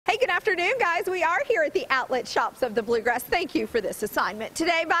good afternoon, guys. We are here at the Outlet Shops of the Bluegrass. Thank you for this assignment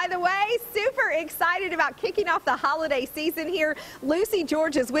today. By the way, super excited about kicking off the holiday season here. Lucy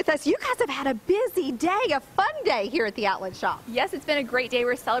George is with us. You guys have had a busy day, a fun day here at the Outlet Shop. Yes, it's been a great day.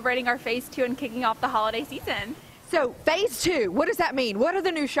 We're celebrating our phase 2 and kicking off the holiday season. So phase 2, what does that mean? What are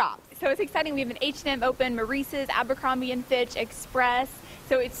the new shops? So it's exciting. We have an H&M open, Maurice's, Abercrombie & Fitch, Express.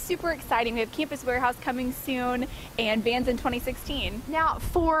 So it's super exciting. We have Campus Warehouse coming soon and Vans in 2016. Now,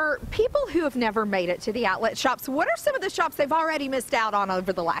 for people who have never made it to the Outlet Shops, what are some of the shops they've already missed out on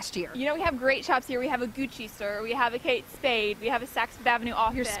over the last year? You know, we have great shops here. We have a Gucci store, we have a Kate Spade, we have a Saks Fifth Avenue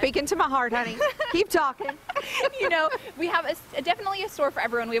office. You're speaking to my heart, honey. Keep talking. You know, we have definitely a store for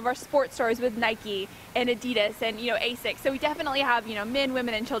everyone. We have our sports stores with Nike and Adidas and, ASICS. So we definitely have, men,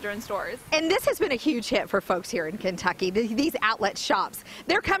 women, and children's stores. And this has been a huge hit for folks here in Kentucky, these outlet shops.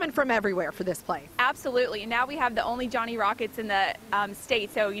 They're coming from everywhere for this place. Absolutely. Now we have the only Johnny Rockets in the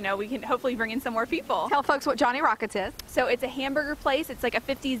state, so, we can hopefully bring in some more people. Tell folks what Johnny Rockets is. So it's a hamburger place. It's like a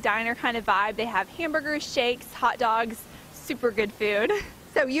 50s diner kind of vibe. They have hamburgers, shakes, hot dogs, super good food.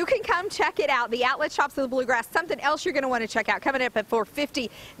 So you can come check it out, the Outlet Shops of the Bluegrass. Something else you're going to want to check out coming up at 4:50.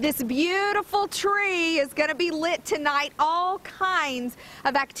 This beautiful tree is going to be lit tonight. All kinds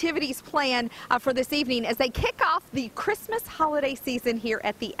of activities planned for this evening as they kick off the Christmas holiday season here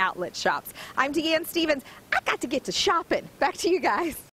at the Outlet Shops. I'm Deanne Stevens. I got to get to shopping. Back to you guys.